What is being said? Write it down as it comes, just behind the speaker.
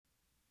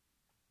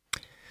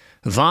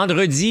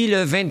Vendredi,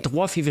 le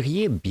 23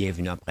 février,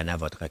 bienvenue en prenant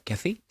votre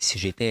café. Si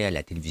j'étais à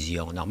la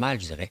télévision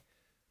normale, je dirais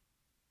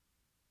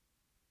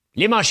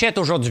les manchettes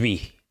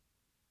aujourd'hui.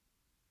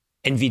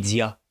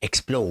 nVidia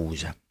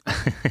explose.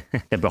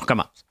 D'abord, on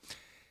recommence.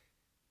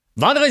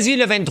 Vendredi,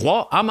 le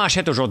 23, en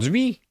manchette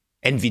aujourd'hui,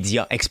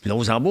 nVidia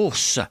explose en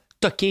bourse.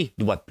 Toqué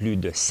doit plus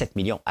de 7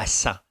 millions à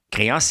 100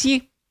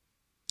 créanciers.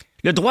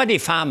 Le droit des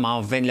femmes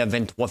le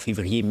 23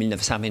 février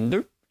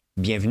 1922.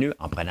 Bienvenue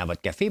en prenant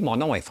votre café. Mon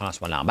nom est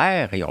François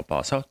Lambert et on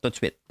passe ça tout de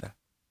suite.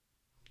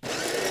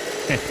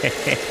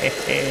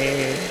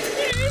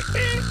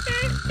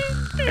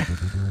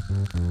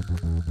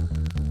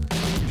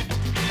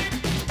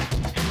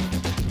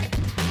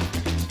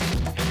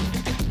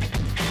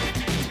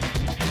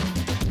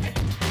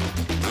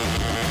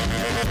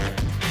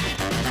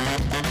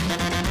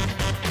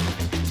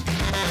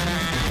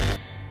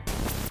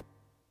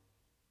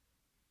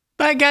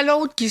 Un gars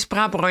l'autre qui se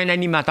prend pour un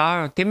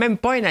animateur. T'es même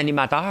pas un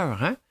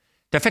animateur, hein?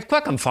 T'as fait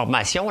quoi comme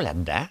formation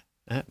là-dedans?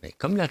 Hein? Mais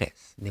comme le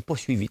reste, n'est pas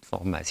suivi de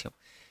formation.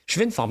 Je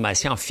fais une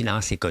formation en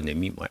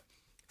finance-économie, moi.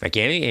 Fait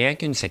qu'il y a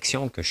qu'une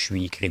section que je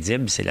suis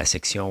crédible, c'est la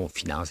section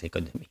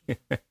finance-économie.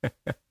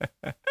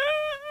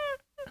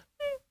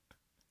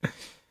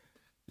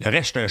 Le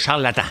reste, je suis un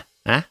charlatan,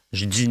 hein?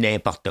 Je dis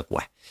n'importe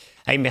quoi.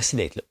 Hey, merci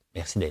d'être là.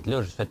 Merci d'être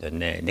là. Je vous souhaite un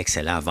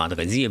excellent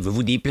vendredi.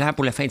 Avez-vous des plans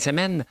pour la fin de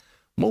semaine?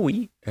 Moi,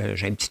 oui.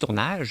 J'ai un petit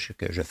tournage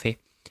que je fais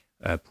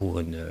pour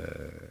une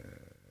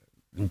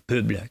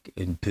pub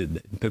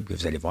que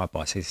vous allez voir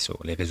passer sur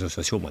les réseaux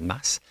sociaux au mois de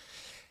mars.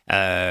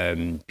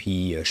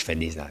 Puis, je fais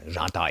des...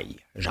 J'entaille.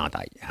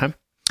 Hein?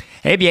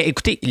 Eh bien,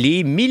 écoutez,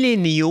 les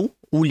milléniaux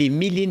ou les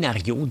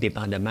millénarios,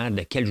 dépendamment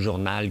de quel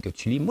journal que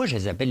tu lis, moi, je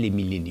les appelle les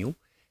milléniaux.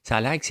 Ça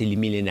a l'air que c'est les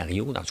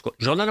millénarios. En tout cas,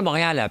 le Journal de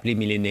Montréal a appelé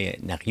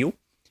millénarios.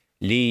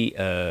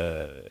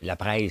 La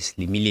presse,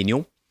 les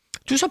milléniaux.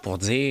 Tout ça pour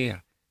dire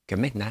que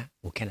maintenant,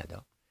 au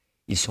Canada,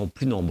 ils sont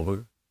plus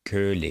nombreux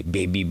que les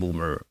baby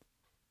boomers.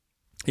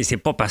 Et c'est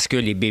pas parce que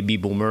les baby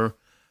boomers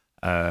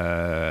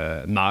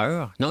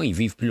meurent. Non, ils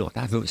vivent plus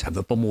longtemps. Ça ne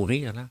veut pas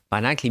mourir. Là.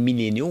 Pendant que les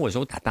milléniaux, eux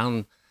autres,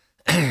 attendent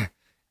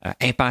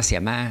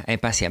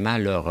impatiemment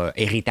leur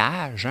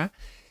héritage. Hein?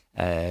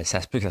 Ça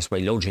se peut que ce soit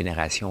l'autre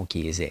génération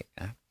qui les ait.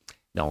 Hein?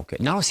 Donc,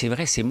 non, c'est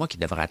vrai, c'est moi qui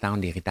devrais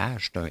attendre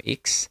l'héritage. C'est un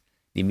X.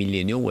 Les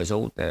milléniaux, eux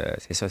autres,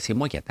 c'est ça, c'est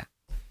moi qui attends.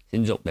 C'est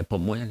nous autres, mais pas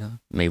moi, là.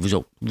 Mais vous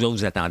autres,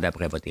 vous attendez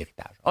après votre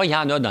héritage. Ah, il y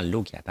en a dans le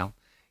lot qui attendent.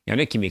 Il y en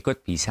a qui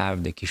m'écoutent et ils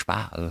savent de qui je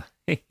parle.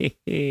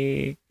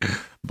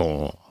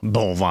 Bon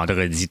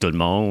vendredi, tout le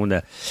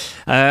monde.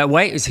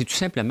 Oui, c'est tout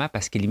simplement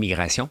parce que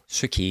l'immigration,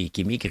 ceux qui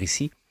émigrent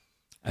ici,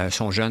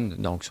 sont jeunes,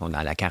 donc sont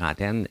dans la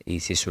quarantaine, et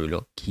c'est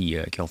ceux-là qui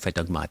ont fait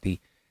augmenter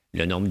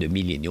le nombre de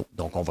milléniaux.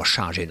 Donc, on va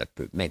changer notre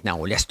peuple. Maintenant,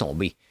 on laisse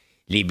tomber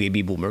les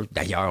baby boomers.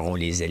 D'ailleurs, on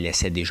les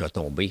laissait déjà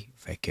tomber.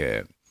 Fait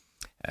que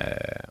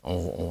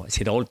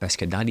c'est drôle parce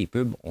que dans les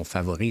pubs, on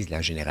favorise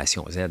la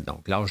génération Z,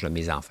 donc l'âge de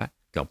mes enfants,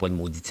 qui n'ont pas de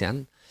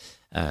mauditaine.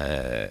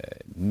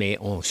 Mais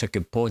on ne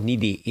s'occupe pas ni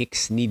des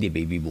X ni des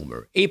baby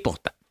boomers. Et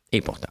pourtant.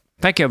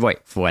 Fait que voilà.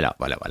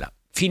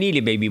 Fini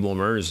les baby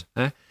boomers.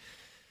 Hein?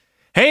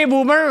 Hey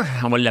boomer!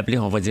 On va l'appeler,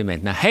 on va dire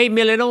maintenant. Hey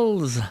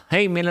millennials!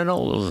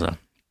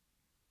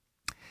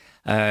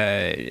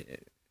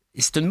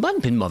 C'est une bonne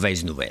et une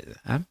mauvaise nouvelle.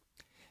 Hein?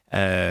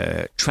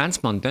 Trans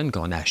Mountain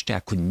qu'on a acheté à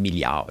coups de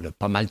milliards, là,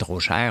 pas mal trop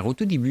cher. Au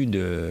tout début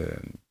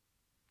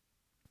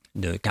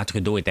quand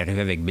Trudeau est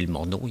arrivé avec Bill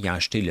Morneau, il a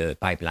acheté le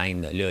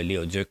pipeline, le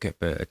Léoduc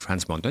Trans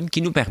Mountain,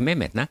 qui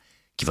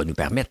va nous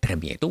permettre très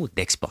bientôt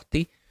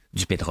d'exporter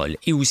du pétrole.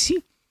 Et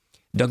aussi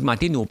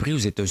d'augmenter nos prix aux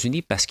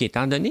États-Unis parce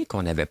qu'étant donné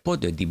qu'on n'avait pas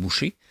de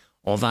débouchés,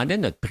 on vendait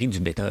notre prix du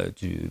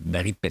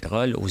baril de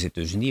pétrole aux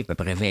États-Unis à peu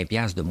près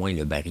 20$ de moins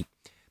le baril.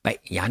 Bien,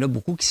 il y en a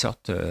beaucoup qui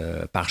sortent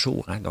par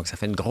jour, hein, donc ça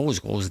fait une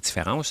grosse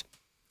différence.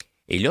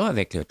 Et là,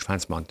 avec le Trans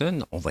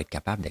Mountain, on va être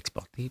capable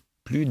d'exporter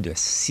plus de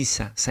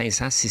 500,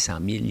 600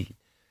 000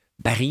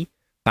 barils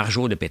par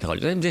jour de pétrole.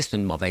 Vous allez me dire que c'est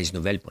une mauvaise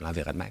nouvelle pour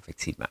l'environnement,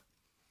 effectivement.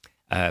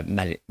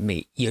 Mais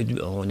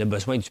on a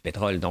besoin du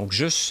pétrole. Donc,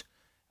 juste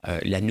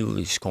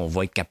ce qu'on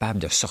va être capable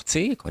de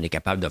sortir, qu'on est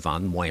capable de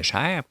vendre moins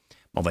cher,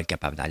 on va être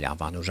capable d'aller en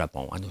vendre au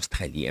Japon, en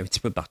Australie, un petit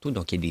peu partout.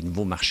 Donc, il y a des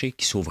nouveaux marchés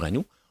qui s'ouvrent à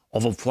nous. On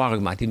va pouvoir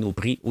augmenter nos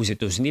prix aux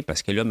États-Unis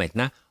parce que là,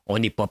 maintenant, on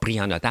n'est pas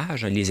pris en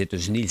otage. Les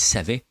États-Unis, ils le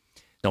savaient.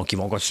 Donc, ils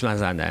vont continuer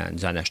à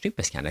nous en acheter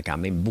parce qu'il y en a quand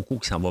même beaucoup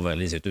qui s'en vont vers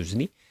les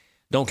États-Unis.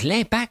 Donc,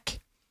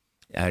 l'impact,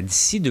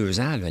 d'ici 2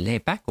 ans,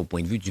 l'impact au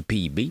point de vue du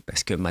PIB,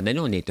 parce que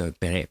maintenant, on est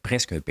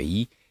presque un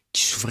pays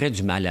qui souffrait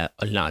du mal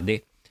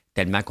hollandais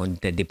tellement qu'on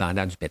était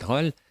dépendant du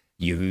pétrole.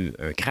 Il y a eu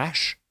un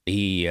crash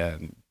et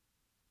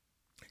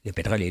le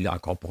pétrole est là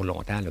encore pour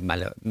longtemps,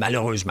 là,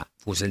 malheureusement.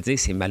 Il faut se le dire,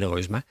 c'est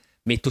malheureusement.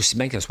 Mais c'est aussi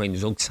bien que ce soit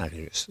nous autres qui s'en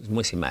réjouissent.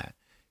 Moi,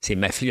 c'est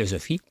ma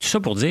philosophie. Tout ça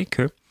pour dire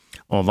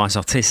qu'on va en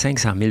sortir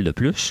 500 000 de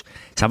plus.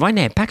 Ça va avoir un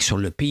impact sur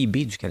le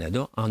PIB du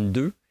Canada entre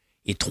 2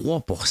 et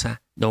 3 %.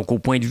 Donc, au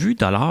point de vue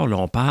dollar, là,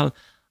 on parle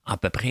à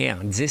peu près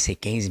entre 10 et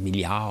 15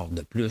 milliards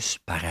de plus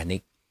par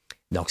année.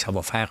 Donc, ça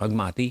va faire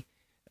augmenter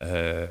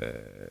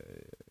le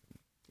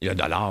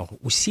dollar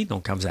aussi.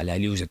 Donc, quand vous allez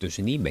aller aux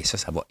États-Unis, bien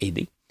ça va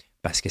aider.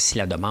 Parce que si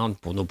la demande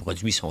pour nos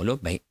produits sont là,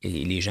 bien,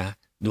 les gens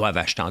doivent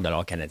acheter en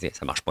dollars canadiens.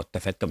 Ça ne marche pas tout à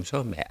fait comme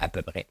ça, mais à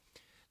peu près.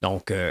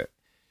 Donc,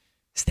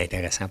 c'est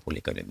intéressant pour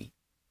l'économie,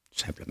 tout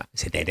simplement.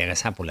 C'est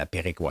intéressant pour la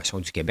péréquation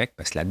du Québec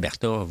parce que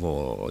l'Alberta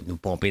va nous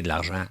pomper de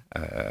l'argent.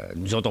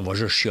 Nous autres, on va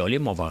juste chialer,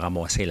 mais on va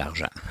ramasser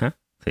l'argent. Hein?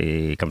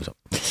 C'est comme ça.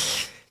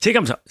 C'est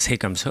comme ça, c'est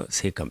comme ça,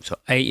 c'est comme ça.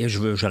 Hey,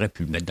 j'aurais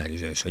pu le mettre dans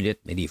les insolites,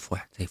 mais des fois,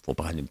 il faut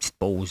prendre une petite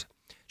pause.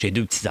 J'ai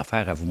 2 petites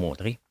affaires à vous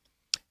montrer.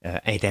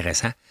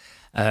 Intéressant.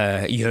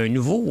 Il y a un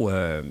nouveau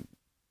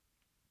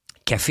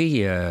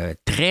café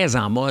très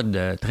en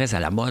mode, très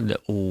à la mode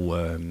au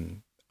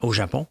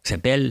Japon, qui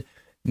s'appelle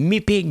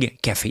Mipig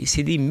Café.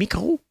 C'est des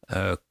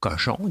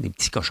micro-cochons, des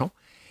petits cochons.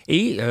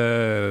 Et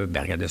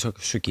regardez ça,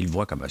 ceux qui le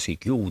voient comme c'est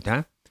cute,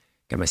 hein?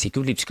 Comme c'est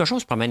cute. Les petits cochons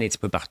se promènent un petit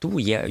peu partout.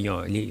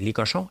 Les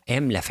cochons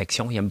aiment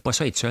l'affection. Ils n'aiment pas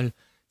ça être seuls.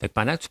 Fait que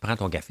pendant que tu prends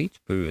ton café, tu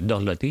peux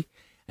dorloter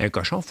un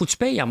cochon. Faut que tu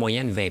payes en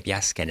moyenne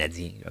 20$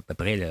 canadiens, là, à peu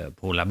près là,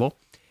 pour là-bas.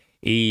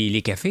 Et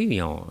les cafés,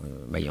 ils ont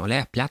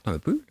l'air plates un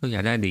peu. Là. Il y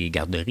a l'air des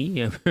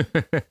garderies.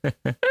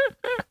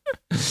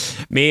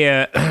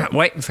 Mais,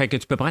 ouais, fait que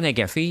tu peux prendre un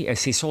café.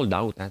 C'est sold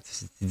out. Hein.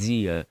 Tu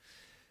dis, je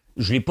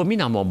ne l'ai pas mis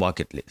dans mon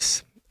bucket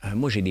list.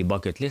 Moi, j'ai des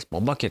bucket lists.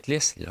 Mon bucket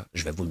list, là,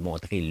 je vais vous le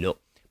montrer là.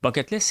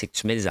 Bucket list, c'est que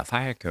tu mets des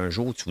affaires qu'un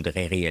jour tu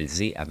voudrais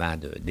réaliser avant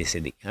de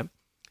décéder. Hein?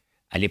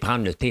 Aller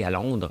prendre le thé à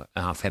Londres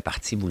en fait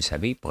partie, vous le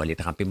savez, pour aller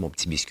tremper mon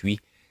petit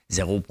biscuit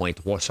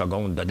 0,3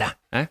 secondes dedans.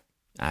 Hein?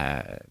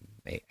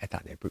 Mais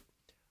attendez un peu.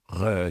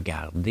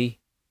 Regardez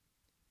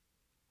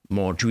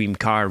mon dream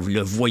car.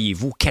 Le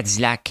voyez-vous?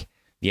 Cadillac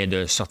vient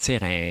de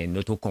sortir un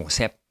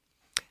autoconcept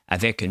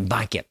avec une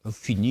banquette.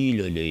 Fini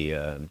là,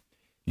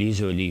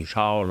 les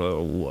chars là,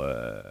 où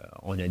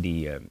on a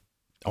des...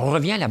 on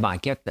revient à la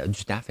banquette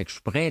du temps. Fait que je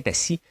pourrais être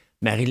assis,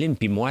 Marilyn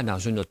puis moi, dans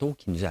une auto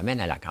qui nous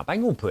amène à la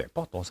campagne, ou peu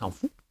importe, on s'en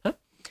fout. Hein?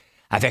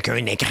 Avec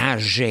un écran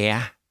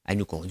géant à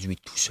nous conduire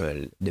tout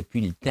seul.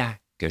 Depuis le temps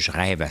que je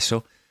rêve à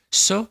ça.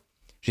 Ça,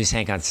 j'ai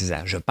 56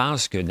 ans. Je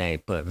pense que dans les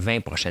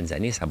 20 prochaines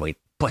années, ça va être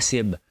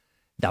possible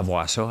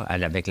d'avoir ça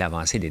avec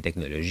l'avancée des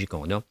technologies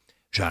qu'on a.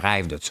 Je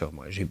rêve de ça,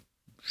 moi. Je ne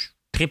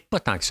trippe pas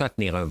tant que ça à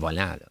tenir un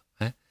volant. Là,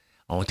 hein?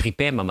 On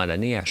tripait à un moment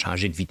donné à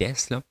changer de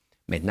vitesse. Là.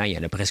 Maintenant, il n'y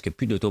en a presque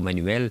plus d'auto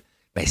manuel.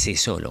 Ben c'est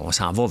ça, là. On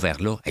s'en va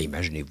vers là. Hey,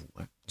 imaginez-vous,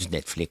 hein, du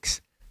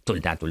Netflix. Tout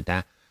le temps, tout le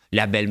temps.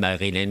 La belle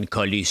Marilyn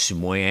collée sur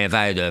moi, un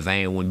verre de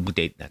vin ou une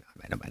bouteille. Non,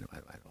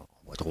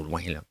 on va trop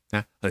loin, là.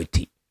 Hein? Un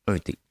thé.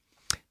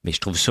 Mais je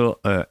trouve ça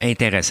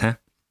intéressant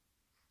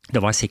de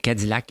voir ces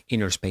Cadillac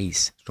Inner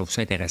Space. Je trouve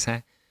ça intéressant.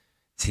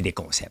 C'est des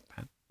concepts.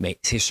 Hein? Mais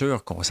c'est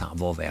sûr qu'on s'en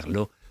va vers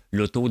là.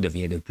 L'auto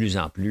devient de plus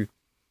en plus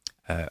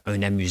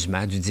un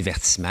amusement, du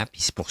divertissement.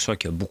 Puis c'est pour ça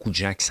qu'il y a beaucoup de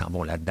gens qui s'en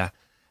vont là-dedans.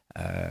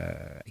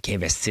 Qui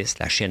investissent,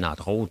 la Chine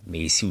entre autres, mais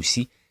ici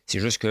aussi. C'est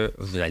juste que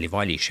vous allez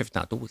voir les chiffres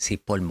tantôt, c'est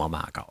pas le moment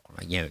encore.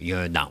 Là. Il y a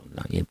un down,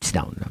 là. Il y a un petit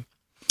down.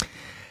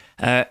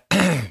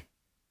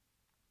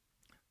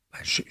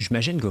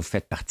 J'imagine que vous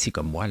faites partie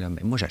comme moi, là,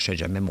 mais moi, j'achète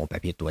jamais mon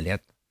papier de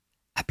toilette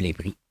à plein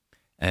prix.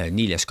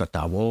 Ni le Scott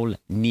Towel,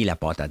 ni la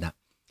pâte à dents.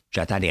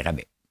 J'attends des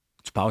rabais.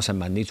 Tu passes à un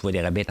moment donné, tu vois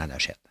des rabais, tu en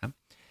achètes. Hein?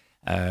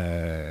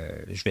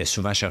 Je vais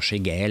souvent chercher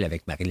Gaël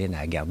avec Marilyn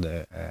à la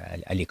garde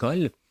à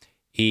l'école.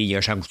 Et il y a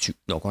un champ coutu.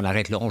 Donc, on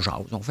arrête là, on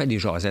jase. On fait des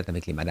jasettes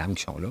avec les madames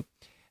qui sont là.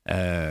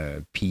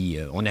 Puis,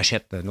 on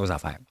achète nos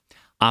affaires.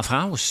 En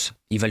France,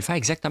 ils veulent faire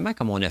exactement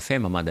comme on a fait à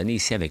un moment donné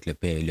ici avec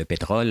le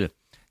pétrole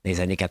dans les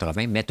années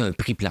 80, mettre un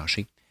prix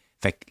plancher.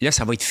 Fait que là,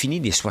 ça va être fini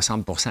des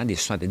 60 des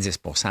 70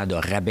 de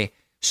rabais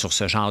sur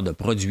ce genre de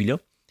produits-là,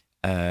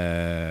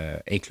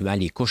 incluant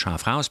les couches en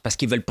France, parce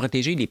qu'ils veulent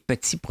protéger les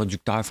petits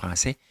producteurs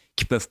français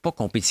qui ne peuvent pas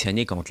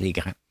compétitionner contre les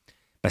grands.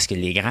 Parce que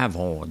les grands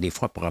vont, des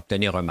fois, pour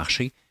obtenir un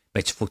marché,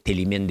 ben, il faut que tu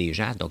élimines des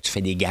gens. Donc, tu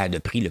fais des guerres de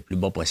prix le plus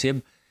bas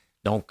possible.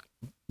 Donc,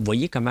 vous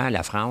voyez comment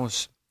la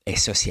France est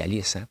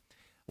socialiste. Hein?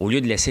 Au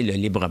lieu de laisser le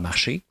libre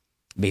marché,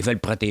 ben, ils veulent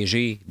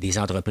protéger des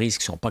entreprises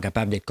qui ne sont pas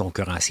capables d'être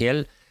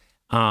concurrentielles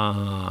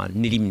en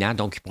éliminant.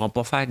 Donc, ils ne pourront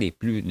pas faire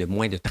de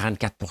moins de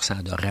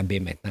 34 de rabais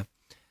maintenant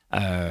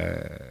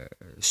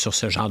sur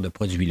ce genre de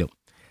produits-là.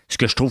 Ce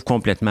que je trouve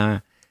complètement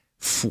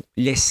fou.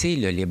 Laisser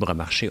le libre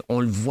marché.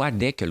 On le voit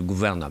dès que le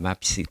gouvernement,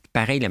 puis c'est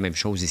pareil la même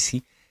chose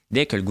ici,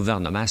 dès que le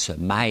gouvernement se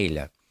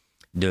mêle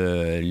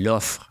de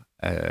l'offre,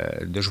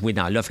 de jouer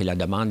dans l'offre et la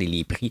demande et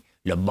les prix,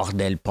 le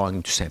bordel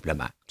pogne tout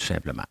simplement.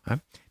 Hein?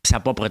 Puis ça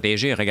n'a pas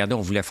protégé. Regardez,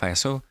 on voulait faire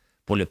ça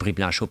pour le prix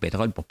plancher au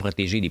pétrole, pour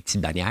protéger les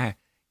petites bannières.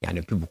 Il n'y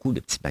en a plus beaucoup de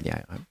petites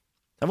bannières. Hein?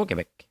 Ça va au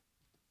Québec.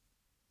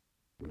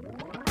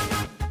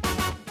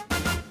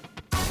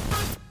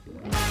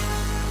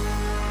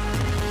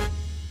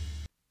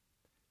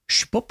 Je ne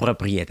suis pas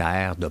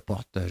propriétaire de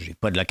porte. Je n'ai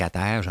pas de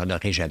locataire. J'en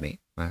aurai jamais.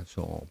 Hein?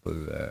 Ça, on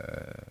peut...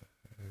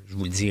 je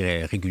vous le dis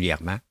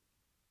régulièrement.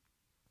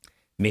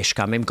 Mais je suis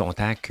quand même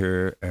content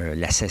que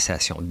la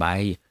cessation de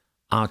bail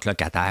entre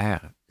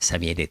locataires, ça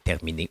vient d'être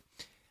terminé.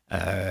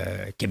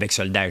 Québec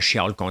solidaire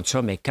chiale contre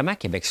ça, mais comment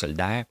Québec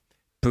solidaire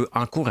peut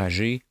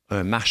encourager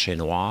un marché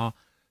noir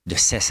de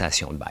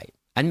cessation de bail?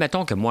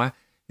 Admettons que moi,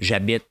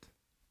 j'habite,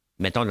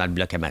 mettons, dans le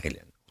bloc à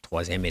Marilyn, au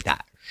 3e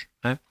étage.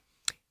 Hein?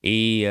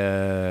 Et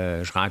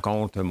je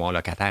rencontre mon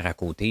locataire à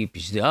côté,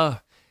 puis je dis,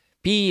 ah,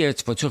 puis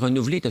tu vas-tu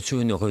renouveler? As-tu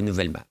un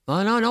renouvellement?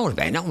 Ah non, non,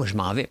 ben non, je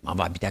m'en vais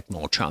habiter avec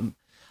mon chum.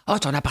 Ah,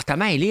 ton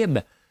appartement est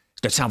libre.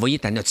 T'as-tu envoyé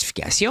ta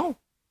notification?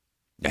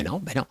 Ben non,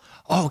 ben non.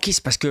 Ah, OK,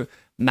 c'est parce que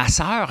ma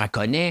sœur, elle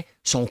connaît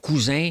son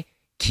cousin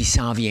qui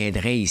s'en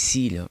viendrait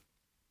ici, là.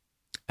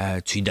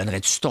 Tu lui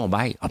donnerais-tu ton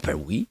bail? Ah, ben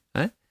oui.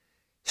 Hein?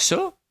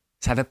 Ça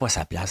n'avait pas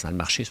sa place dans le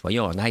marché,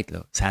 soyons honnêtes,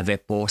 là. Ça n'avait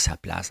pas sa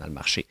place dans le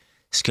marché.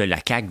 Ce que la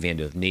CAQ vient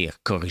de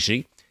venir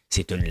corriger,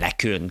 c'est une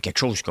lacune, quelque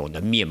chose qu'on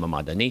a mis à un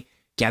moment donné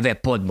qui n'avait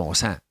pas de bon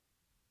sens.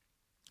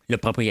 Le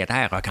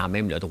propriétaire a quand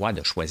même le droit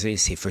de choisir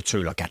ses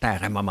futurs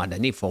locataires. À un moment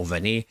donné, il faut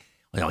revenir.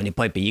 On n'est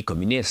pas un pays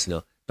communiste,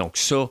 là. Donc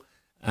ça,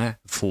 hein,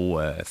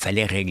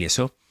 fallait régler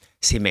ça.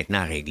 C'est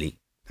maintenant réglé,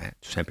 hein,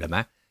 tout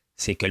simplement.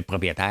 C'est que le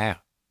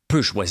propriétaire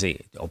peut choisir.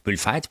 On peut le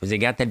faire. Tu peux dire,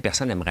 regarde, telle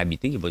personne aimerait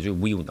habiter. Il va dire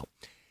oui ou non.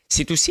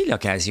 C'est aussi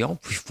l'occasion,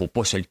 puis il ne faut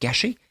pas se le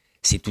cacher,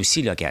 c'est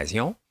aussi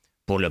l'occasion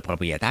pour le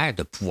propriétaire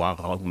de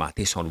pouvoir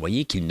augmenter son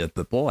loyer qu'il ne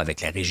peut pas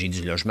avec la régie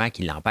du logement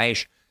qui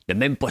l'empêche de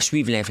même pas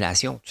suivre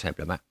l'inflation, tout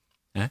simplement.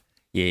 Hein?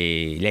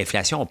 Et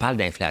l'inflation, on parle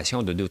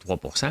d'inflation de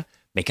 2-3 %,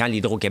 mais quand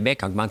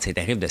l'Hydro-Québec augmente ses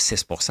tarifs de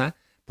 6 %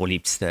 pour les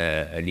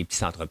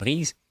petites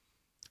entreprises,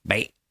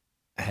 bien,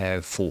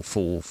 faut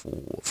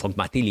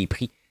augmenter les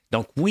prix.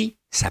 Donc oui,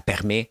 ça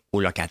permet aux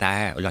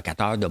locataires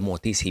de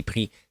monter ses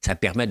prix. Ça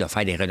permet de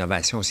faire des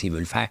rénovations s'ils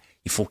veulent le faire.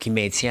 Il faut qu'ils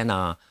maintiennent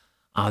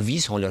en vie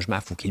son logement.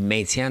 Il faut qu'ils le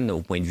maintiennent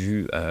au point de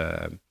vue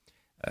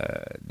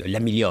de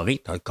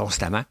l'améliorer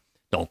constamment.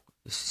 Donc,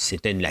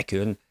 c'était une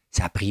lacune.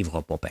 Ça ne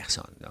privera pas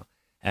personne. Là.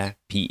 Hein?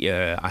 Puis,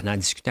 en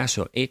discutant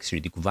sur X, j'ai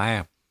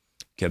découvert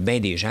que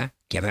bien des gens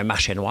qui avaient un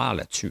marché noir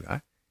là-dessus.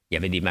 Hein? Il y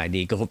avait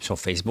des groupes sur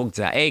Facebook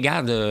qui disaient « Hey,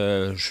 regarde,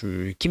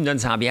 qui me donne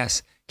 100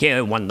 piastres? OK,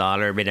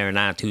 $1, bidder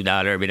an,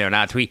 $2, bidder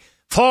an, $3,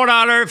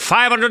 $4,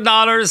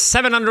 $500,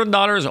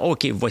 $700.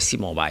 OK, voici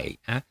mon bail.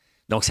 Hein?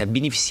 Donc, ça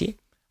bénéficiait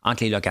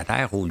entre les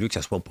locataires au lieu que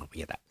ce soit au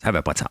propriétaire. Ça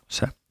n'avait pas de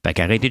sens. Hein? Fait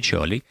qu'arrêtez de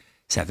chialer.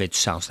 Ça fait du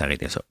sens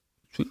d'arrêter ça.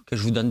 Tu veux que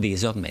je vous donne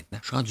des ordres maintenant?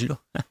 Je suis rendu là.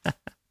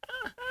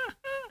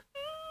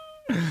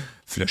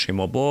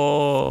 Flushez-moi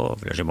pas.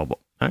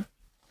 Hein?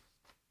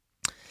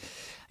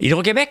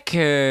 Hydro-Québec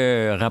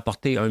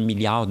rapportait 1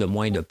 milliard de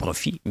moins de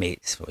profit, mais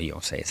soyons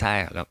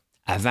sincères, là.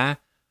 Avant,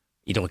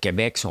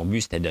 Hydro-Québec, son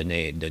but, c'était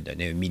de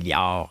donner 1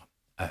 milliard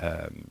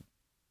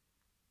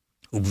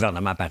au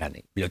gouvernement par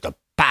année. Là,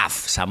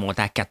 paf, ça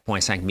montait à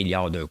 4,5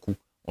 milliards d'un coup.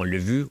 On l'a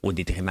vu au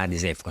détriment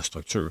des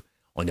infrastructures.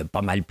 On a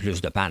pas mal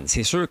plus de pannes.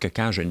 C'est sûr que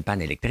quand j'ai une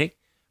panne électrique,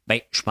 bien,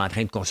 je ne suis pas en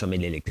train de consommer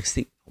de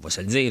l'électricité. On va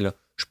se le dire, là.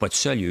 Je ne suis pas tout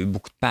seul. Il y a eu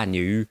beaucoup de pannes.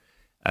 Il y a eu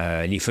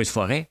les feux de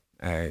forêt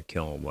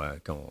qu'on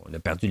a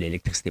perdu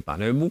l'électricité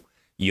pendant un bout.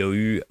 Il y a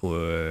eu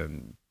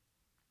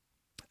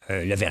le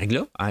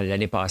verglas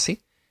l'année passée.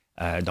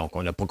 Donc,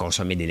 on n'a pas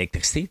consommé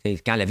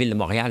d'électricité. Quand la Ville de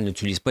Montréal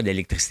n'utilise pas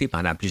d'électricité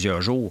pendant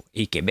plusieurs jours,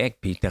 et Québec,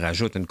 puis tu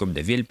rajoutes une couple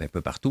de villes, puis un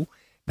peu partout,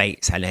 bien,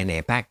 ça a un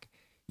impact.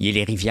 Il y a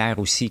les rivières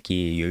aussi,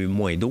 il y a eu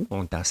moins d'eau.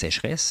 On est en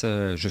sécheresse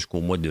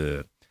jusqu'au mois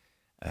de...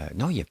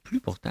 non, il n'y a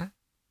plus pourtant.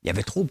 Il y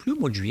avait trop plu au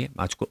mois de juillet.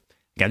 En tout cas,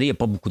 regardez, il n'y a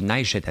pas beaucoup de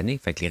neige cette année,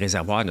 fait que les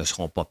réservoirs ne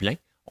seront pas pleins.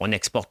 On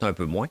exporte un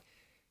peu moins,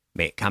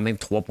 mais quand même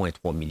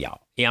 3,3 milliards.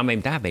 Et en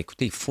même temps, bien,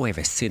 écoutez, il faut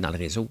investir dans le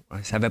réseau.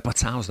 Hein. Ça n'avait pas de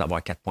sens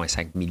d'avoir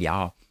 4,5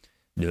 milliards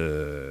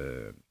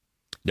de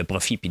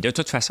profit. Puis de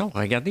toute façon,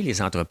 regardez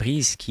les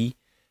entreprises qui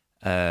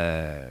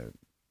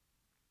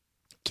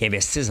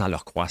investissent dans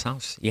leur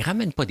croissance. Ils ne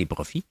ramènent pas des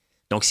profits.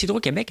 Donc, si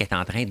Hydro-Québec est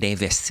en train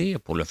d'investir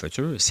pour le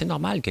futur, c'est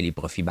normal que les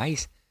profits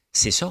baissent.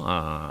 C'est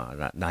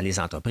ça dans les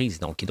entreprises.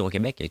 Donc,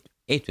 Hydro-Québec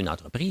est une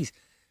entreprise.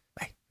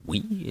 Ben,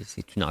 oui,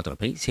 c'est une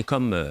entreprise. C'est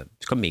comme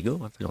mes gars.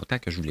 Ça fait longtemps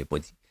que je ne vous l'ai pas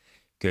dit,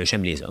 que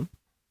j'aime les hommes.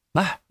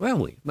 Ben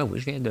oui,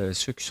 je viens de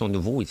ceux qui sont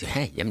nouveaux. Ils disent,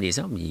 hey, il aime les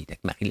hommes. Il est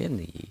avec Marilyn.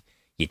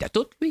 Il est à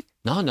tout, lui.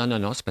 Non.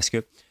 C'est parce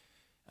que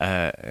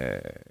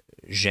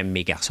j'aime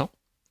mes garçons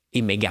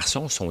et mes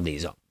garçons sont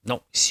des hommes.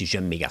 Non, si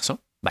j'aime mes garçons,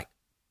 ben,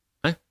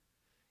 hein,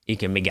 et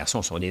que mes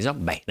garçons sont des hommes,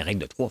 ben, une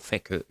règle de 3 fait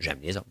que j'aime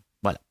les hommes.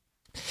 Voilà.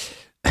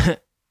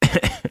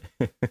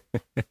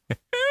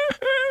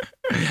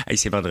 Hey,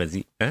 c'est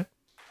vendredi, hein?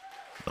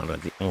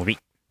 Vendredi, on rit.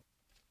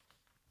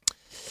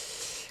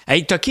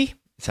 Hey, Toki,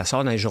 ça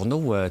sort dans les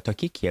journaux.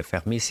 Toki, qui a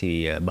fermé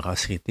ses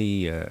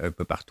brasseries un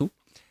peu partout,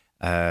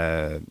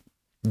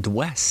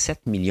 doit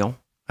 7 millions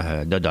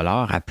de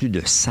dollars à plus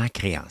de 100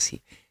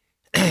 créanciers.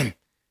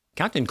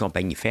 Quand une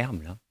compagnie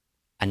ferme, là,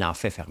 elle en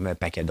fait fermer un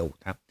paquet d'autres.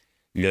 Hein.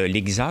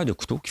 L'aiguiseur de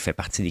couteau qui fait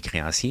partie des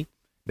créanciers,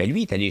 ben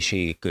lui, il est allé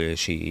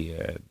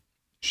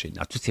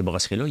dans toutes ces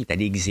brasseries-là, il est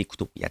allé aiguiser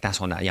couteau.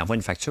 Il envoie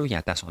une facture, il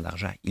attend son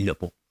argent. Il ne l'a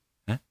pas.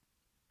 Hein?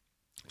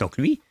 Donc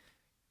lui,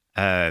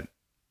 il ne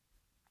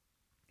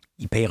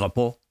payera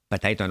pas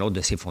peut-être un autre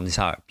de ses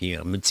fournisseurs. Puis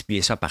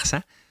multiplier ça par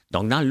 100.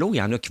 Donc, dans le lot, il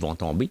y en a qui vont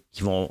tomber.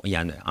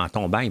 En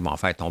tombant, ils vont en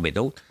faire tomber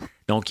d'autres.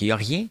 Donc, il n'y a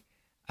rien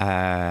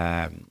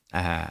à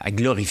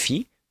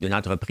glorifier d'une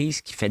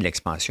entreprise qui fait de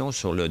l'expansion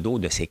sur le dos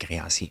de ses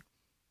créanciers.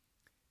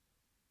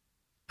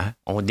 Hein?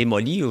 On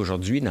démolit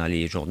aujourd'hui dans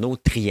les journaux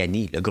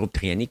Triani, le groupe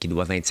Triani qui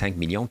doit 25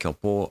 millions, qui n'ont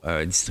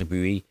pas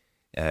distribué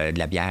de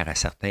la bière à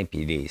certains,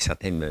 puis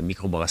certaines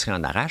microbrasseries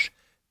en arrachent,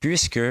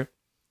 puisque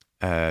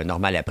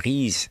Normand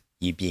Laprise,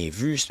 il est bien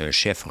vu, c'est un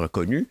chef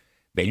reconnu,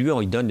 bien lui, on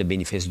lui donne le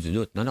bénéfice du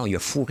doute. Non, il a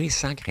fourré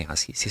 100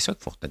 créanciers. C'est ça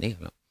qu'il faut retenir,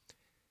 là.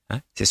 Hein?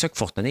 C'est ça qu'il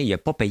faut retenir. Il n'a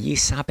pas payé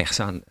 100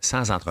 personnes,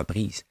 100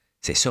 entreprises.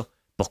 C'est ça.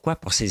 Pourquoi?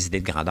 Pour ses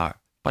idées de grandeur.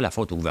 Pas la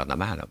faute au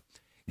gouvernement, là.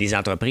 Les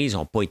entreprises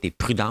n'ont pas été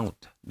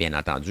prudentes, bien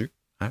entendu,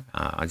 hein,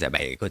 en disant,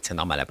 ben écoute, c'est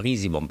normal à la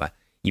prise, ils vont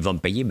me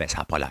payer, ben ça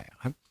n'a pas l'air.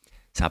 Hein.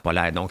 Ça n'a pas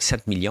l'air. Donc,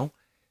 7 millions.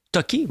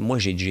 Toqué, moi,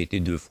 j'ai déjà été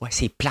 2 fois.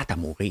 C'est plate à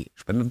mourir.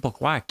 Je ne peux même pas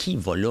croire qui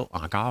va là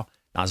encore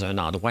dans un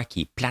endroit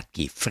qui est plate,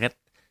 qui est frette.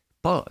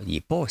 Il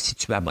n'est pas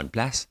situé à la bonne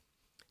place.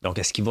 Donc,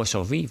 est-ce qu'il va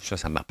survivre?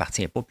 Ça ne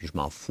m'appartient pas, puis je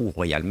m'en fous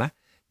royalement.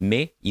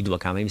 Mais il doit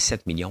quand même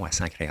 7 millions à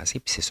 100 créanciers,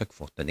 puis c'est ça qu'il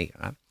faut retenir.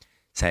 Hein.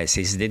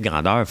 Ces idées de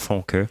grandeur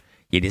font qu'il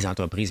y a des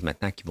entreprises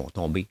maintenant qui vont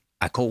tomber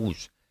à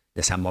cause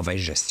de sa mauvaise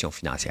gestion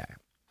financière.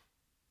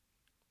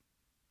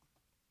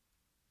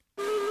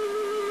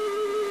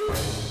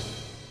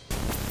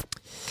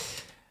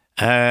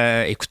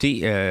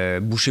 Écoutez,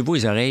 bouchez-vous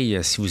les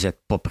oreilles si vous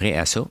n'êtes pas prêt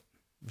à ça.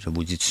 Je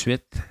vous dis tout de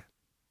suite.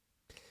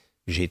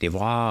 J'ai été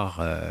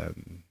voir...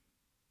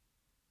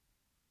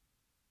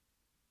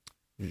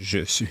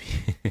 je suis...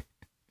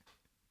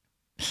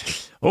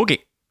 OK.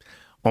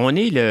 On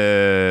est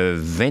le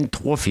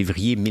 23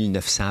 février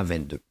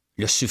 1922.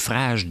 Le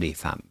suffrage des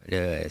femmes.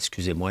 Là,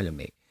 excusez-moi, là,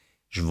 mais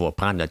je vais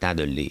prendre le temps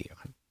de le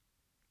lire.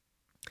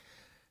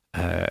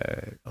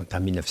 On est en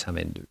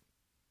 1922.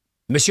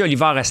 Monsieur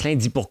Oliver Asselin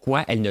dit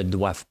pourquoi elles ne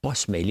doivent pas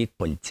se mêler de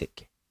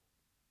politique.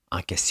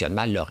 En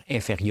questionnant leur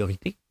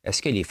infériorité,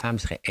 est-ce que les femmes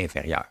seraient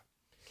inférieures?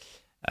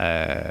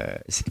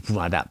 C'est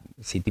épouvantable.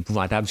 C'est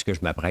épouvantable ce que je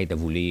m'apprête à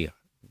vous lire.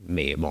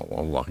 Mais bon,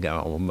 on va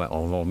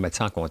remettre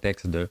ça en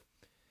contexte de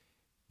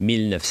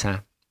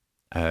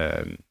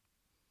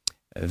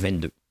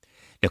 1922.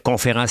 Le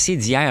conférencier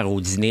d'hier au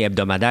dîner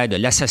hebdomadaire de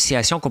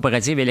l'Association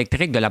coopérative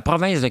électrique de la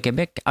province de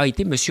Québec a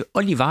été M.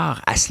 Oliver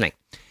Asselin.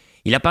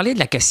 Il a parlé de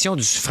la question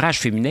du suffrage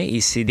féminin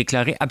et s'est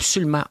déclaré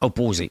absolument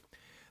opposé.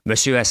 M.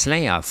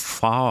 Asselin a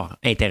fort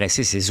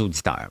intéressé ses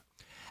auditeurs.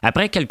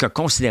 Après quelques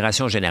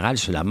considérations générales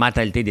sur la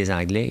mentalité des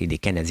Anglais et des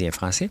Canadiens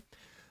français,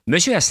 M.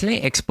 Asselin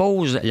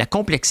expose la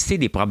complexité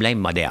des problèmes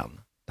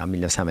modernes en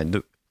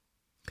 1922.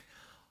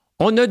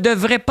 On ne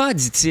devrait pas,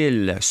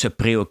 dit-il, se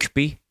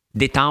préoccuper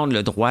d'étendre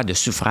le droit de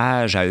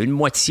suffrage à une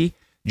moitié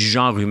du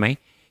genre humain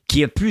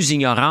qui est plus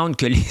ignorante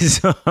que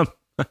les hommes.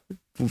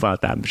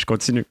 Épouvantable, je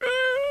continue.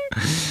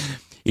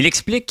 Il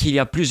explique qu'il y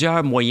a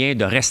plusieurs moyens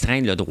de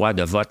restreindre le droit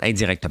de vote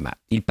indirectement.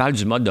 Il parle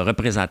du mode de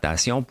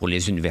représentation pour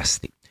les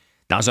universités.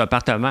 Dans un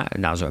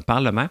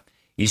parlement,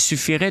 il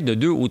suffirait de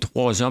 2 ou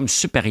 3 hommes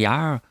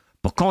supérieurs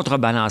pour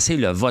contrebalancer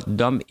le vote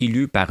d'hommes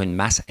élus par une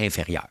masse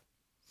inférieure.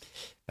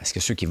 Parce que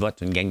ceux qui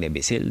votent, une gang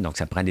d'imbéciles, donc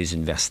ça prend des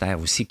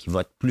universitaires aussi qui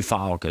votent plus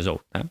fort qu'eux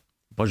autres. Hein?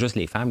 Pas juste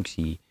les femmes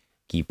qui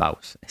y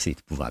passent. C'est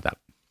épouvantable.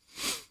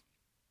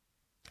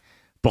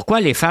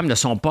 Pourquoi les femmes ne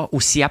sont pas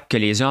aussi aptes que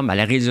les hommes à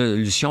la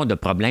résolution de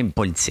problèmes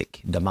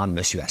politiques? Demande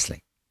M. Asselin.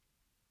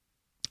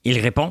 Il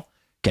répond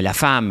que la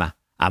femme,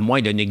 à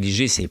moins de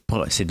négliger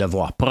ses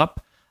devoirs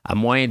propres, a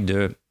moins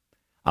de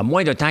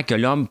temps que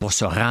l'homme pour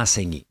se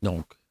renseigner.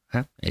 Donc,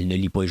 hein, elle ne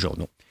lit pas les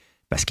journaux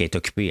parce qu'elle est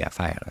occupée à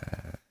faire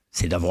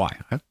ses devoirs.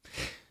 Hein.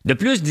 De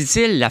plus,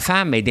 dit-il, la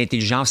femme est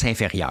d'intelligence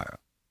inférieure.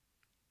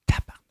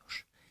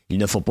 Tabarnouche. Il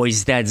ne faut pas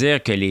hésiter à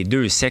dire que les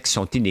deux sexes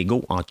sont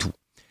inégaux en tout.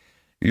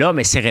 L'homme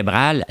est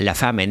cérébral, la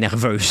femme est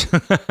nerveuse. Vous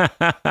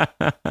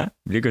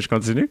voulez que je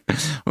continue?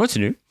 On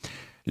continue.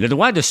 Le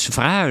droit de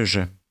suffrage,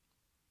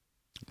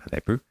 un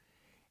peu,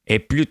 est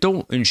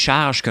plutôt une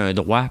charge qu'un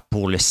droit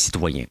pour le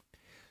citoyen.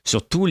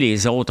 Sur tous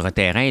les autres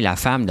terrains, la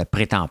femme ne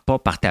prétend pas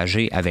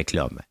partager avec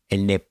l'homme.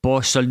 Elle n'est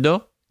pas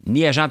soldat,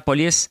 ni agent de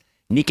police,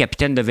 ni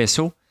capitaine de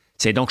vaisseau.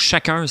 C'est donc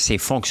chacun ses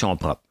fonctions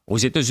propres. Aux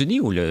États-Unis,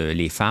 où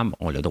les femmes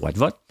ont le droit de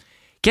vote,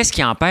 qu'est-ce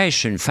qui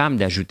empêche une femme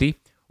d'ajouter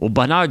au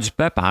bonheur du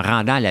peuple en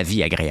rendant la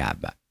vie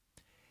agréable?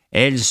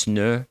 Elles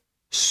ne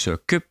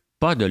s'occupent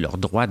pas de leur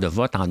droit de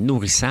vote en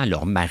nourrissant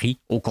leur mari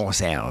aux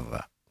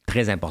conserves.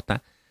 Très important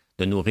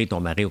de nourrir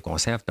ton mari aux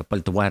conserves. Tu n'as pas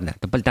le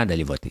temps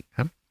d'aller voter.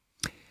 Hein?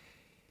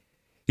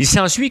 Il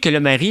s'ensuit que le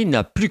mari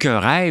n'a plus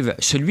qu'un rêve,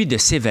 celui de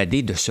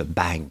s'évader de ce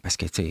bagne. Parce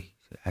que, tu sais,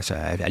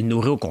 elle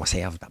nourrit aux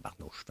conserves,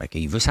 tabarnouche. Fait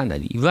qu'il veut s'en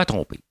aller, il veut la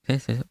tromper. C'est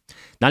ça.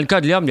 Dans le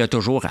cas de l'homme, il y a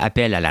toujours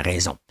appel à la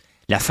raison.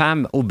 La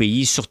femme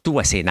obéit surtout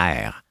à ses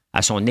nerfs,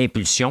 à son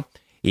impulsion,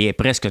 et est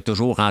presque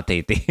toujours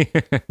entêtée.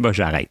 Bon,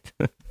 j'arrête.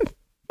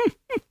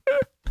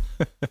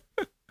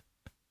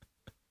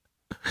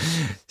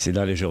 C'est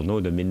dans les journaux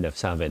de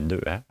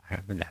 1922. Hein?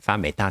 La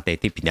femme est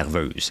entêtée puis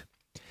nerveuse.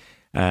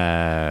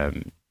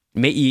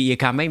 Mais il est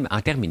quand même,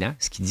 en terminant,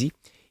 ce qu'il dit,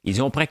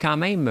 ils ont pris quand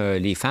même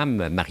les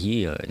femmes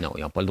mariées, non,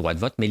 ils n'ont pas le droit de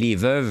vote, mais les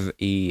veuves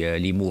et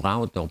les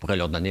mourantes, on pourrait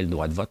leur donner le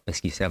droit de vote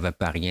parce qu'ils ne servent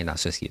pas à rien dans la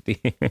société.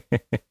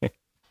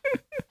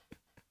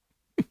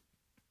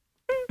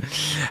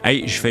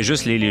 Hey, je fais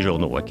juste lire les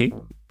journaux, OK?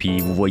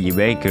 Puis vous voyez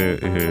bien que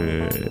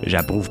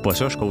j'approuve pas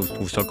ça, je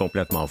trouve ça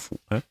complètement fou.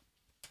 Hein?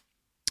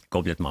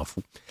 Complètement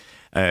fou.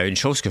 Une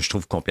chose que je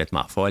trouve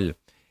complètement folle,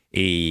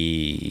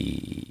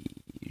 Et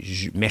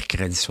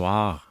mercredi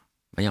soir,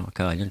 voyons,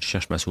 Caroline, je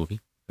cherche ma souris.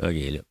 OK,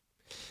 là.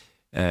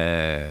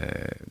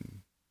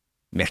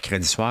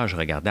 Mercredi soir, je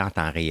regardais en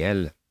temps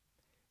réel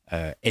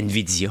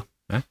nVidia.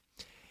 Hein?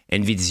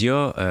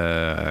 nVidia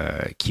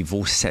qui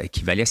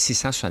valait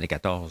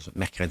 674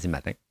 mercredi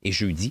matin. Et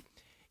jeudi,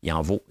 il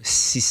en vaut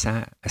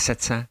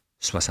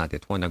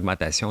 763, une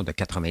augmentation de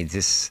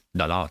 90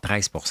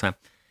 13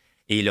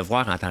 Et le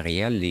voir en temps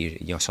réel,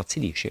 ils ont sorti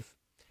les chiffres.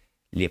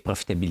 Les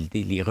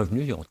profitabilités, les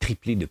revenus, ils ont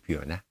triplé depuis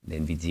un an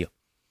d'NVIDIA.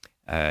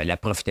 La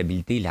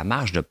profitabilité, la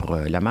marge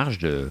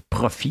de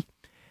profit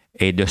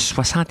est de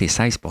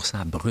 76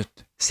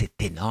 brut.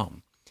 C'est énorme.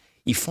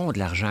 Ils font de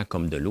l'argent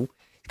comme de l'eau.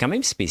 C'est quand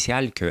même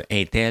spécial que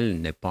Intel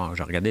n'est pas...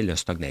 Je regardais le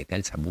stock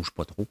d'Intel, ça ne bouge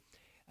pas trop.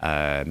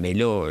 Mais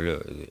là,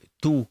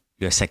 tout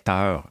le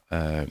secteur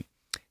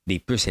des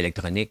puces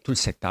électroniques, tout le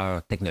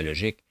secteur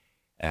technologique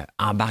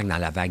embarque dans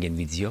la vague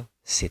NVIDIA.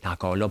 C'est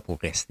encore là pour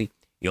rester.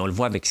 Et on le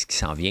voit avec ce qui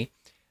s'en vient.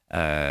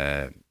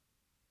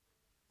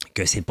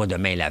 Que c'est pas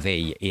demain la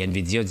veille. Et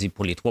nVidia dit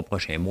pour les 3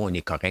 prochains mois, on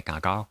est correct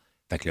encore.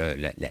 Fait que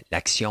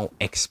l'action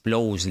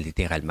explose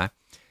littéralement.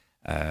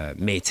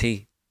 Mais tu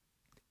sais,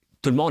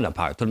 tout le monde a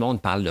peur. Tout le monde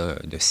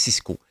parle de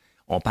Cisco.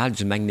 On parle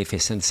du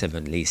Magnificent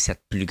Seven, les 7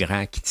 plus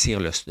grands qui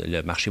tirent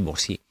le marché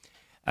boursier.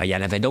 Il y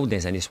en avait d'autres dans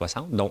les années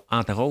 60, dont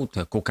entre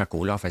autres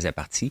Coca-Cola faisait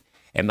partie.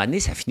 Et à un moment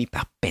donné, ça finit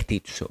par péter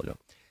tout ça, là.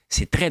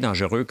 C'est très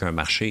dangereux qu'un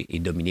marché est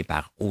dominé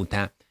par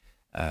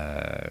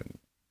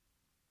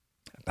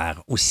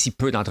par aussi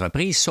peu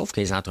d'entreprises, sauf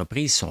que les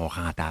entreprises sont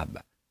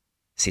rentables.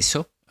 C'est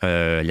ça,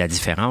 la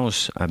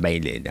différence.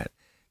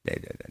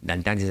 Dans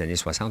le temps des années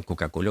 60,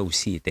 Coca-Cola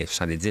aussi était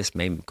 70,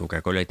 même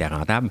Coca-Cola était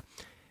rentable,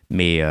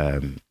 mais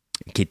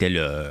qui était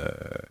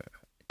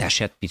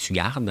t'achètes puis tu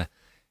gardes,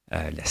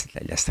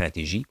 la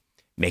stratégie.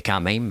 Mais quand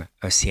même,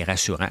 c'est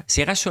rassurant.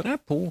 C'est rassurant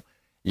pour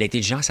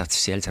l'intelligence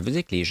artificielle. Ça veut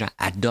dire que les gens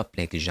adoptent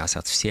l'intelligence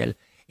artificielle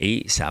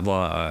et ça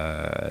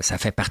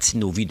fait partie de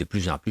nos vies de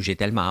plus en plus. J'ai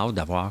tellement hâte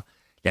d'avoir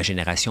la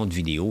génération de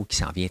vidéos qui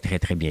s'en vient très,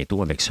 très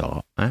bientôt avec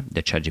Sora,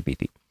 de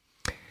ChatGPT.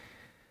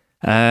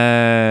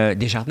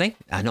 Desjardins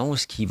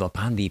annonce qu'il va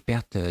prendre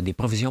des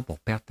provisions pour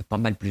pertes pas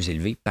mal plus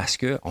élevées parce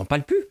qu'on ne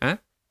parle plus.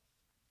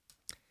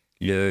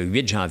 Le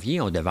 8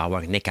 janvier, on devait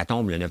avoir une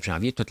hécatombe. Le 9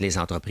 janvier, toutes les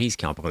entreprises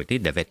qui ont emprunté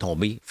devaient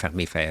tomber,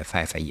 fermer, faire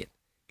faillite.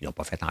 Ils ne l'ont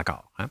pas fait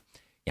encore.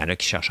 Il y en a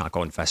qui cherchent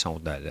encore une façon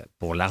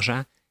pour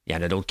l'argent. Il y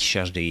en a d'autres qui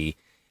cherchent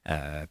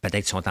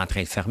peut-être sont en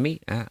train de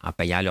fermer en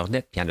payant leurs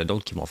dettes, puis il y en a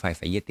d'autres qui vont faire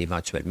faillite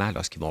éventuellement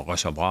lorsqu'ils vont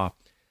recevoir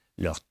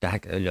leur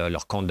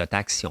compte de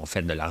taxes s'ils ont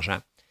fait de l'argent.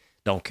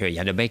 Donc, il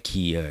y en a bien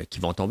qui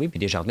vont tomber, puis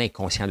Desjardins est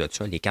conscient de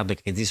ça. Les cartes de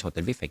crédit sont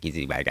élevées, fait qu'ils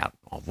disent, regarde,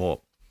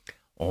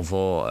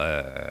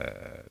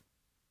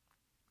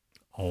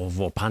 on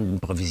va prendre une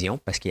provision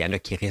parce qu'il y en a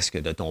qui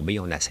risquent de tomber.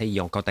 On essaye. Ils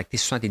ont contacté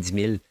 70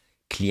 000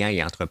 clients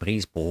et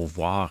entreprises pour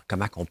voir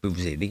comment on peut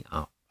vous aider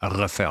en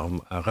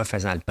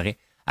refaisant le prêt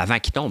avant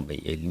qu'il tombe.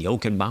 Il n'y a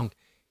aucune banque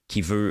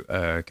qui veut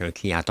qu'un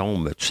client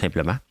tombe, tout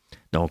simplement.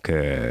 Donc,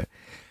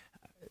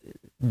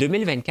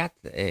 2024,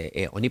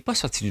 on n'est pas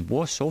sorti du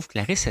bois, sauf que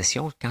la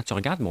récession, quand tu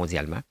regardes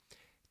mondialement,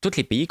 tous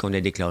les pays qu'on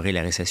a déclaré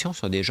la récession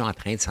sont déjà en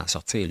train de s'en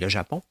sortir. Le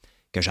Japon,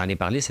 que j'en ai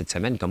parlé cette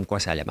semaine, comme quoi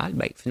ça allait mal,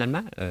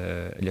 finalement,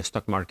 le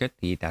stock market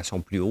est à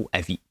son plus haut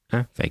à vie.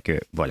 Fait que,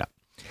 voilà.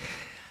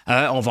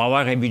 On va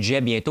avoir un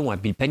budget bientôt.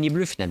 Puis le panier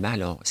bleu, finalement,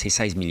 là, c'est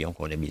 16 millions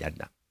qu'on a mis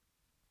là-dedans.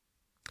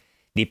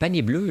 Les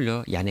paniers bleus,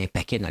 là, il y en a un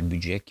paquet dans le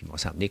budget qui vont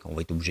s'emmener qu'on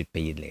va être obligé de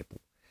payer de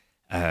l'impôt.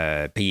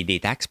 Payer des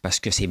taxes parce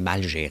que c'est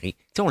mal géré. Tu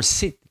sais, on le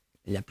sait,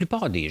 la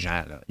plupart des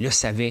gens là, le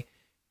savaient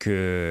qu'on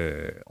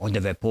ne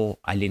devait pas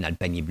aller dans le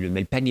panier bleu.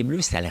 Mais le panier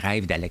bleu, c'était le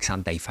rêve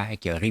d'Alexandre Taillefer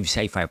qui a réussi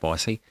à y faire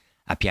passer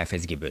à Pierre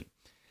Fitzgibbon. Tu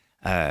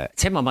sais, à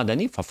un moment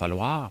donné, il va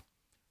falloir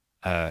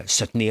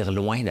se tenir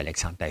loin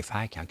d'Alexandre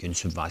Taillefer quand il y a une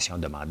subvention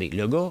demandée.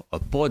 Le gars n'a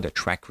pas de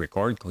track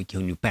record qui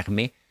nous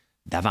permet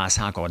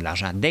d'avancer encore de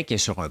l'argent. Dès qu'il est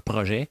sur un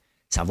projet,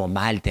 ça va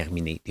mal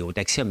terminer. Théo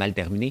Taxi a mal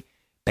terminé,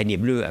 Panier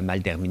Bleu a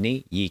mal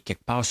terminé, il est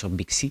quelque part sur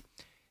Bixi.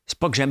 C'est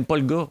pas que j'aime pas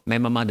le gars, mais à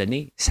un moment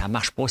donné, ça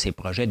marche pas ces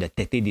projets de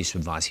têter des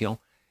subventions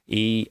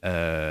et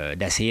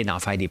d'essayer d'en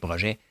faire des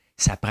projets.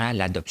 Ça prend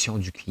l'adoption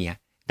du client.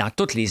 Dans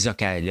toutes ces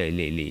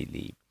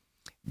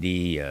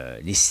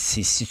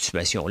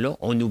situations-là,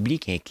 on oublie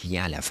qu'il y a un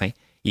client à la fin.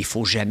 Il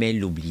faut jamais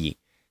l'oublier.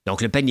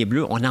 Donc, le Panier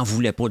Bleu, on n'en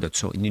voulait pas de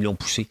ça. Ils nous l'ont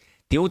poussé.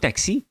 Théo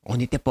Taxi, on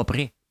n'était pas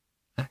prêt.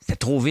 C'était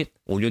trop vite.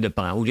 Au lieu de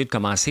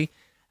commencer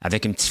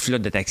avec une petite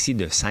flotte de taxis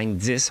de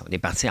 5-10, on est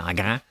parti en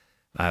grand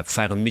pour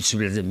faire une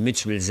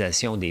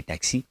mutualisation des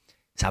taxis.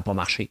 Ça n'a pas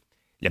marché.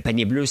 Le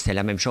Panier Bleu, c'était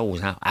la même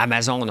chose.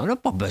 Amazon, on n'a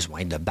pas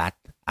besoin de battre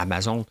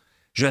Amazon.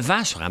 Je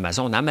vends sur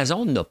Amazon.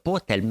 Amazon n'a pas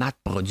tellement de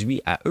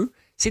produits à eux.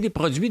 C'est des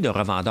produits de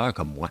revendeurs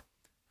comme moi.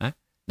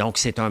 Donc,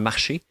 c'est un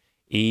marché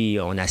et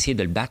on a essayé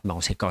de le battre, mais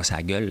on s'est cassé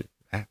la gueule.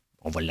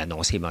 On va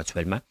l'annoncer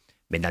éventuellement.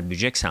 Mais dans le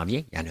budget qui s'en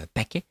vient, il y en a un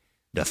paquet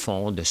de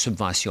fonds, de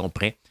subventions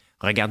prêts.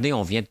 Regardez,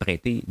 on vient de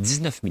prêter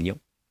 19 millions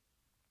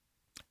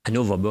à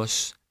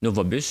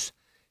Novabus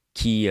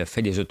qui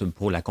fait des autobus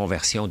pour la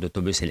conversion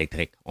d'autobus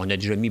électriques. On a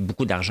déjà mis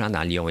beaucoup d'argent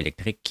dans Lyon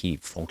électrique qui ne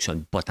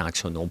fonctionne pas tant que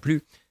ça non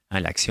plus.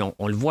 Hein, l'action,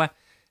 on le voit,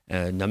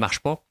 ne marche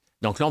pas.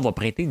 Donc là, on va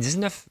prêter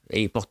 19.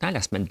 Et pourtant,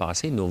 la semaine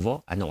passée,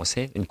 Nova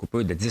annonçait une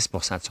coupure de 10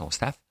 de son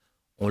staff.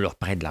 On leur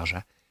prête de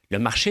l'argent. Le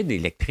marché de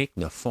l'électrique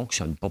ne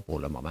fonctionne pas pour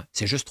le moment.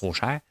 C'est juste trop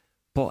cher,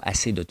 pas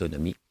assez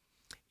d'autonomie.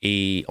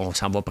 Et on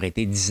s'en va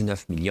prêter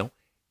 19 millions.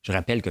 Je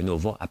rappelle que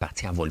Nova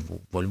appartient à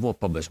Volvo. Volvo n'a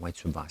pas besoin de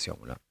subvention.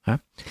 Là, hein?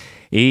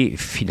 Et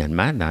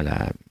finalement, dans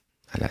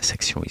la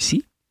section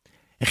ici,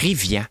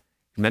 Rivian.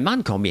 Je me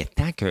demande combien de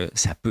temps que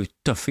ça peut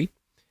toffer.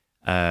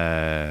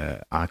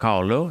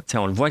 Encore là,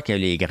 on le voit que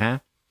les grands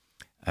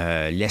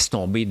laissent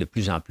tomber de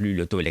plus en plus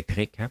l'auto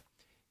électrique. Hein?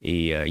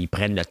 Et ils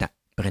prennent le temps.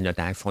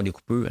 Ils font des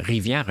coupures.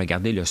 Rivian,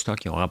 regardez le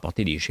stock, ils ont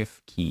rapporté des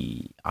chiffres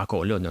qui,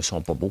 encore là, ne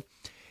sont pas beaux.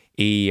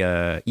 Et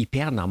ils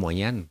perdent en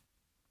moyenne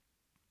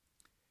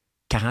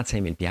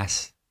 45 000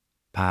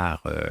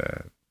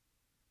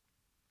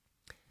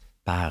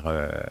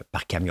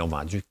 par camion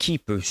vendu. Qui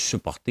peut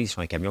supporter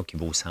sur un camion qui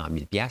vaut 100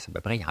 000 à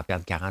peu près? Ils en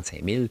perdent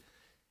 45 000.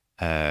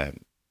 À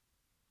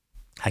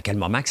quel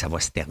moment que ça va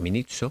se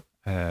terminer, tout ça?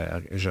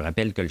 Je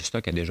rappelle que le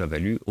stock a déjà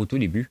valu, au tout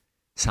début,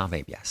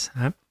 120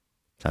 hein?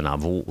 Ça en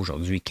vaut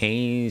aujourd'hui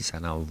 15, ça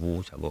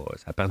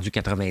a perdu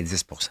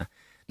 90 %.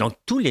 Donc,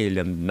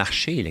 le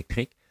marché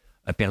électrique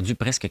a perdu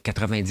presque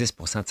 90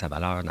 % de sa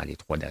valeur dans les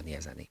 3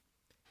 dernières années.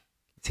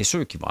 C'est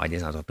sûr qu'il va y avoir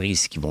des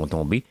entreprises qui vont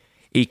tomber.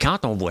 Et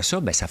quand on voit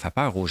ça, bien, ça fait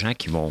peur aux gens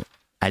qui vont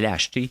aller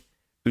acheter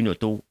une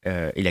auto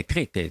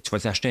électrique. Tu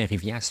vas acheter un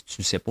Rivian si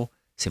tu ne sais pas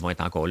s'ils vont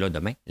être encore là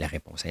demain. La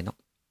réponse est non.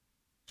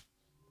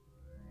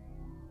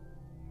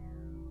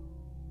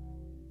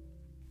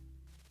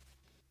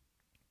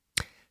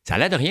 Ça a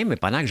l'air de rien, mais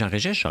pendant que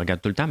j'enregistre, je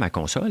regarde tout le temps ma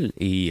console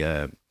et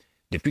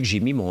depuis que j'ai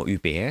mis mon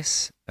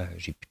UPS,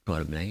 j'ai plus de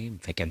problème.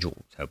 Ça fait 4 jours.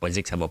 Ça ne veut pas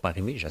dire que ça ne va pas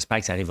arriver. J'espère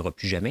que ça n'arrivera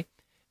plus jamais.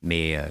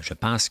 Mais je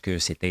pense que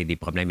c'était des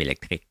problèmes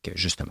électriques,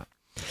 justement.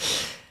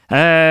 Il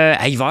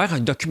va y avoir un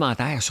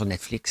documentaire sur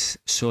Netflix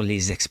sur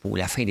les expos,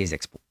 la fin des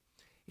expos.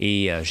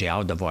 Et j'ai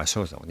hâte de voir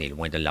ça. On est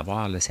loin de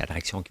l'avoir. Là. C'est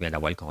Attraction qui vient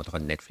d'avoir le contrat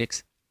de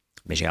Netflix.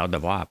 Mais j'ai hâte de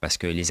voir parce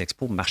que les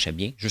expos marchaient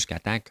bien jusqu'à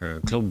temps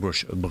qu'un Claude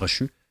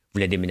Brochu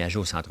voulait déménager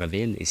au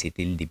centre-ville et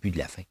c'était le début de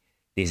la fin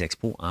des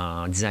expos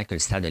en disant que le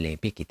stade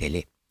olympique était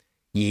laid.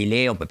 Il est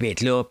laid, on ne peut plus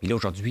être là. Puis là,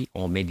 aujourd'hui,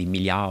 on met des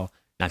milliards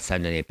dans le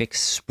stade olympique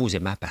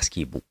supposément parce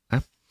qu'il est beau.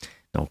 Hein?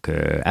 Donc,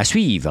 à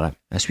suivre,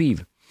 à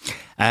suivre.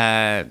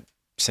 Vous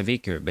savez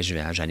que,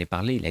 j'en ai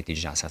parlé,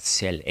 l'intelligence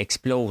artificielle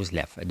explose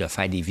de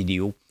faire des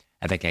vidéos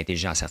avec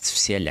l'intelligence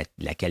artificielle.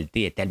 La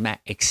qualité est tellement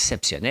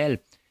exceptionnelle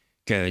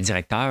qu'un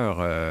directeur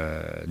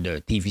de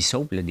TV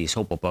soap, là, des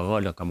soap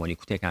opera, là, comme on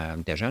l'écoutait quand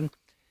on était jeune,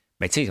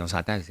 ben, tu sais, on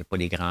s'entend, c'est pas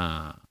des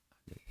grands...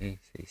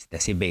 C'est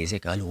assez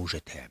basique. Allô, je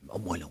t'aime. Oh,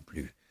 moi non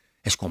plus.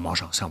 Est-ce qu'on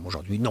mange ensemble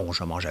aujourd'hui? Non,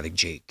 je mange avec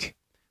Jake.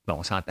 Bon,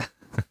 on s'entend.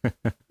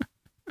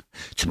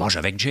 Tu manges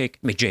avec Jake?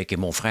 Mais Jake est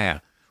mon frère.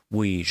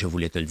 Oui, je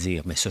voulais te le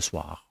dire, mais ce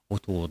soir,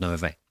 autour d'un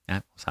vin.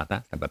 Hein? On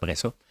s'entend? C'est à peu près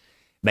ça.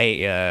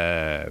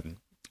 Bien,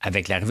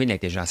 avec l'arrivée de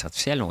l'intelligence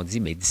artificielle, on dit,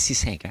 mais d'ici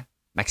 5 ans,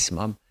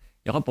 maximum,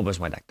 il n'y aura pas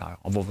besoin d'acteurs.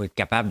 On va être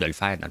capable de le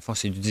faire. Dans le fond,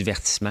 c'est du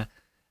divertissement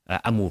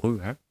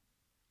amoureux. Hein?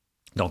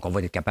 Donc, on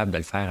va être capable de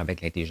le faire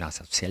avec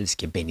l'intelligence artificielle, ce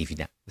qui est bien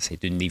évident.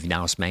 C'est une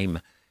évidence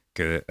même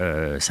que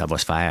ça va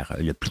se faire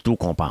le plus tôt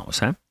qu'on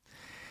pense. Hein?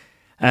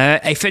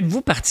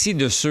 Faites-vous partie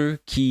de ceux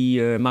qui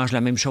mangent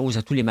la même chose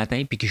à tous les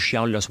matins puis qui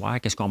chialent le soir?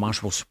 Qu'est-ce qu'on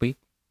mange pour souper?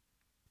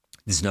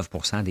 19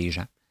 % des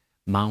gens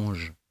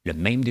mangent le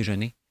même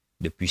déjeuner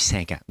depuis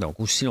 5 ans. Donc,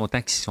 aussi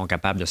longtemps qu'ils sont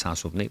capables de s'en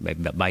souvenir. Ben,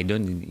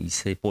 Biden, il ne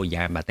sait pas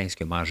hier matin ce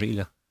qu'il a mangé,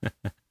 là.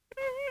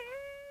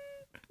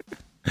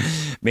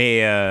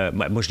 Mais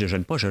moi, je ne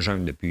déjeune pas, je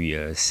jeûne depuis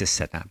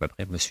 6-7 ans à peu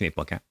près, je ne me souviens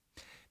pas quand.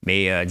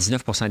 Mais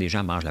 19 % des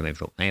gens mangent la même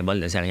chose. Un bol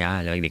de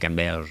céréales avec des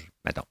canneberges,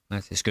 mettons. Hein,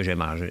 c'est ce que je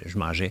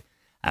mangeais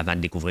avant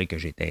de découvrir que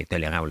j'étais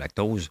intolérant au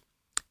lactose.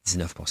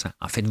 19 %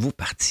 En faites-vous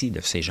partie de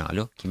ces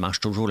gens-là qui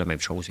mangent toujours la même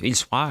chose? Et le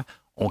soir,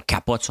 on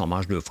capote si on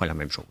mange 2 fois la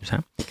même chose.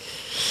 Hein?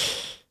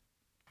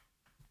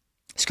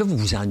 Est-ce que vous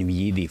vous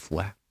ennuyez des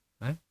fois?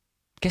 Hein?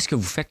 Qu'est-ce que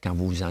vous faites quand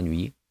vous vous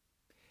ennuyez?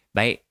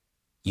 Bien,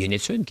 il y a une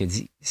étude qui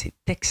dit, c'est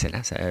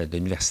excellent, de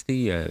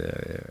l'Université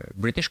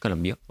British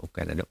Columbia, au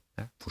Canada,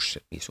 hein, faut que je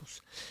cite mes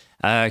sources,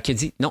 qui a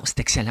dit, non, c'est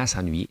excellent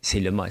s'ennuyer.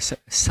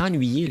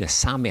 S'ennuyer,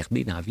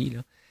 s'emmerder dans la vie,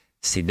 là,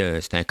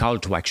 c'est un call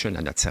to action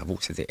à notre cerveau.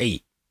 C'est-à-dire,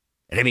 hey,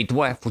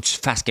 réveille-toi, il faut que tu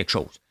fasses quelque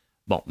chose.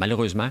 Bon,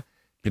 malheureusement, la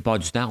plupart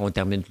du temps, on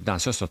termine tout le temps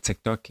ça sur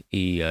TikTok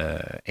et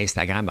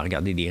Instagram à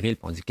regarder des reels,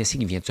 puis on dit, qu'est-ce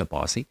qui vient de se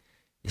passer?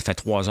 Il fait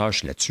 3 heures, je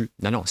suis là-dessus.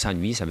 Non,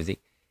 s'ennuyer, ça veut dire,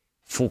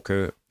 faut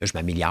que je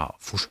m'améliore,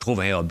 faut que je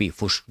trouve un hobby,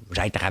 faut que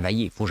j'aille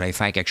travailler, faut que j'aille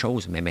faire quelque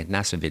chose. Mais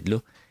maintenant, ce vide-là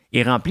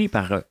est rempli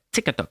par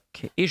TikTok.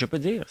 Et je peux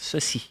dire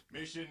ceci.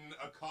 Mission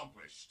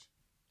accomplished.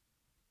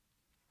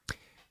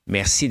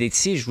 Merci d'être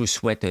ici. Je vous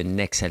souhaite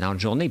une excellente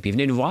journée. Puis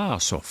venez nous voir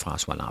sur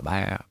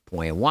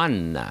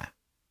françoislambert.one.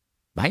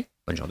 Bye.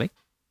 Bonne journée.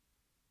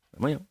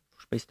 Voyons,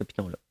 je paye ce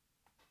piton-là.